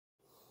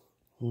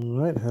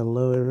Right,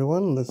 hello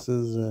everyone. This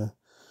is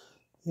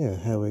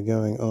how we're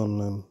going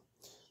on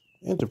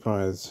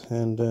Enterprise,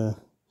 and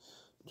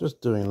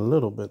just doing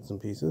little bits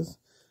and pieces.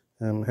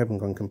 Haven't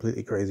gone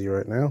completely crazy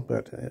right now,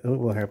 but it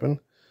will happen.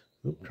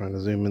 Oop, trying to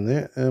zoom in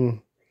there.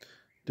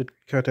 Did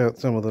cut out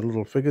some of the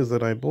little figures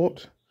that I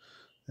bought.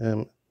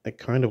 It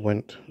kind of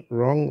went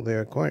wrong.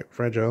 They're quite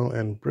fragile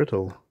and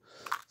brittle,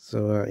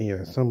 so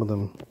some of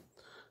them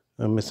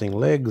are missing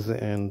legs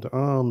and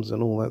arms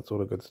and all that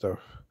sort of good stuff.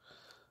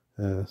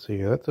 So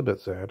yeah, that's a bit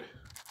sad.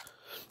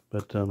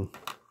 But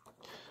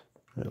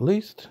at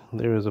least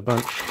there is a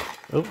bunch.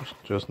 Oops,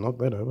 just knocked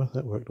that over.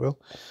 That worked well.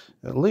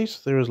 At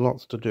least there is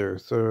lots to do.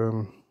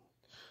 So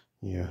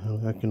yeah,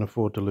 I can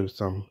afford to lose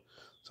some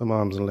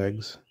arms and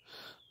legs.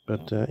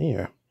 But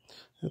yeah,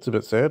 it's a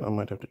bit sad. I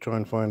might have to try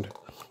and find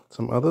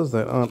some others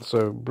that aren't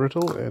so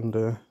brittle and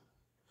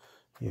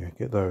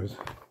get those.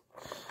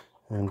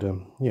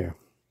 And yeah,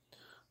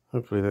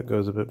 hopefully that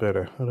goes a bit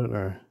better. I don't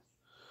know.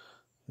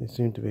 They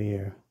seem to be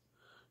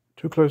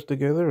too close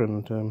together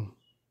and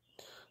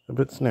a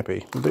bit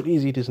snappy, a bit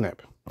easy to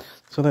snap.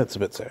 So that's a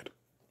bit sad.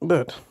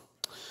 But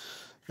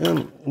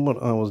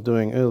what I was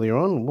doing earlier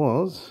on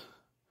was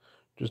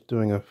just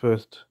doing a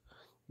first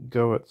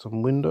go at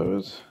some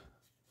windows.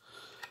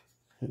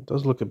 It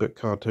does look a bit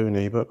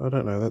cartoony, but I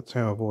don't know. That's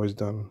how I've always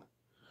done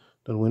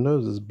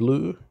windows, is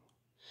blue.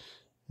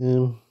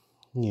 Yeah,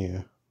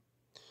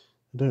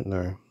 I don't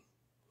know.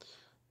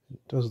 It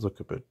does look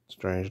a bit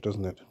strange,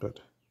 doesn't it?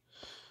 But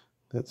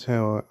that's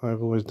how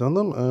I've always done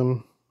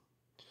them.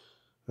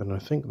 And I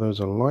think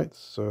those are lights,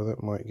 so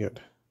that might get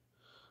a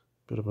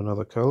bit of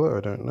another color.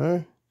 I don't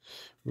know.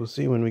 We'll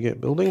see when we get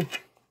building.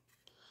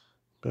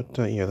 But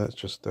yeah, that's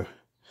just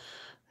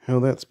how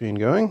that's been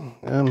going.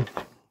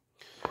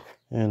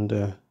 And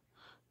a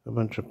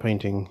bunch of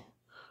painting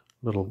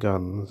little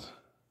guns.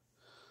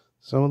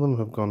 Some of them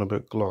have gone a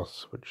bit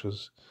gloss, which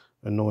has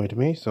annoyed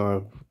me. So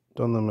I've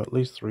done them at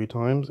least 3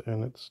 times,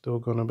 and it's still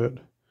gone a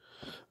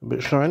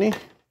bit shiny.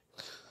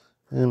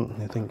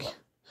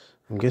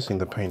 I'm guessing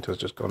the paint has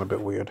just gone a bit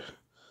weird,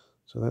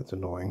 so that's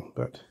annoying.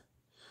 But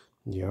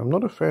yeah, I'm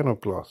not a fan of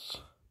gloss.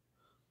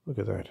 Look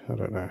at that. I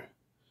don't know.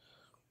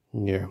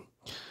 Yeah,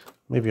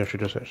 maybe I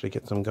should just actually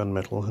get some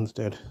gunmetal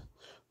instead.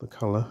 The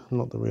color,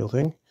 not the real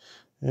thing.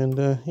 And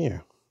yeah,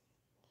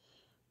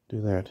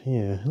 do that.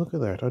 Yeah, look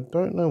at that. I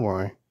don't know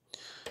why.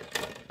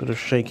 Bit of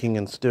shaking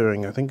and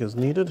stirring I think is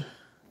needed.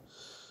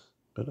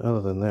 But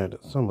other than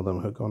that, some of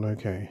them have gone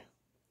okay.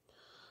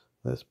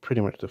 That's pretty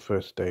much the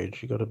first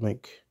stage. You got to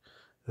make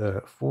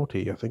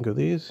 40, I think, of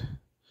these.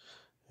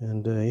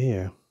 And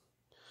yeah,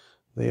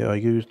 they are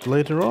used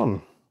later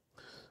on.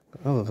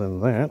 But other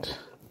than that,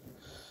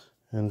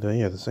 and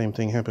yeah, the same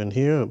thing happened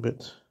here. A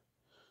bit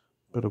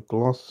of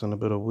gloss and a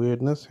bit of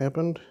weirdness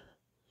happened.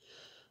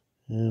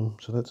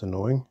 So that's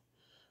annoying.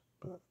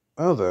 But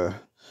other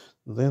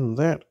than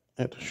that,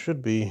 it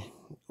should be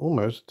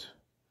almost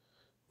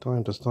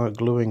time to start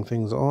gluing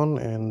things on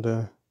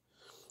and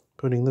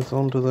putting this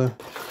onto the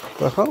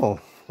hull,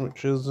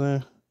 which is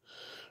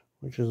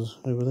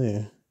over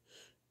there.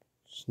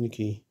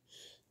 Sneaky.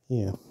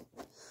 Yeah.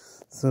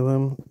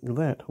 So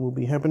that will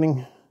be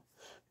happening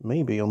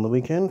maybe on the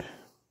weekend.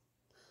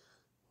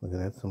 Look at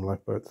that, some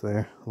lifeboats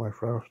there,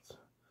 life rafts.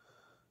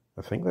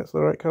 I think that's the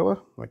right colour.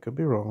 I could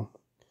be wrong.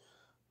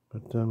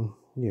 But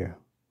yeah,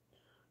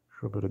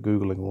 sure, a bit of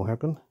Googling will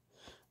happen,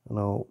 and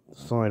I'll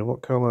decide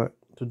what colour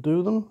to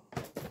do them.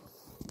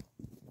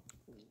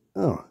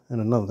 Oh,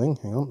 and another thing,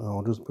 hang on,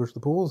 I'll just push the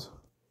pause.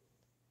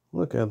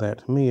 Look at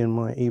that, me and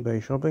my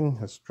eBay shopping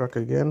has struck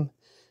again,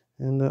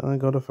 and I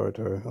got a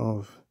photo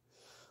of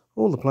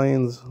all the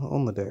planes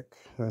on the deck,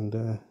 and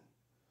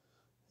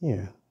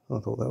yeah, I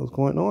thought that was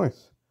quite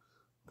nice.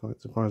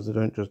 Quite surprised they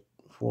don't just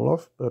fall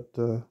off, but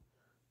I'm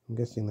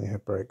guessing they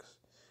have brakes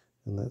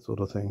and that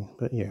sort of thing.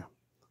 But yeah,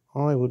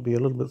 I would be a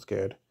little bit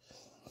scared.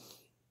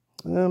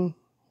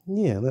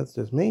 Yeah, that's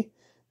just me,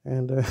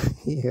 and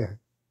yeah.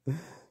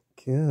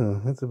 Yeah,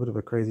 that's a bit of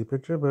a crazy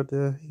picture, but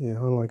yeah,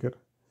 I like it.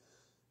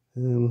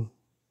 Yeah,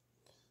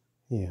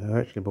 I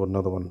actually bought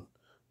another one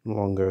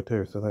long ago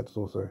too, so that's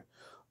also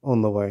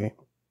on the way.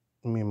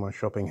 Me and my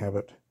shopping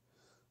habit.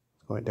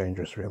 It's quite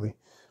dangerous, really.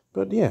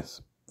 But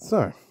yes,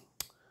 so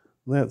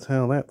that's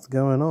how that's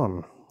going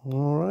on.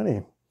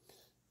 Alrighty.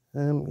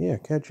 Yeah,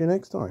 catch you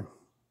next time.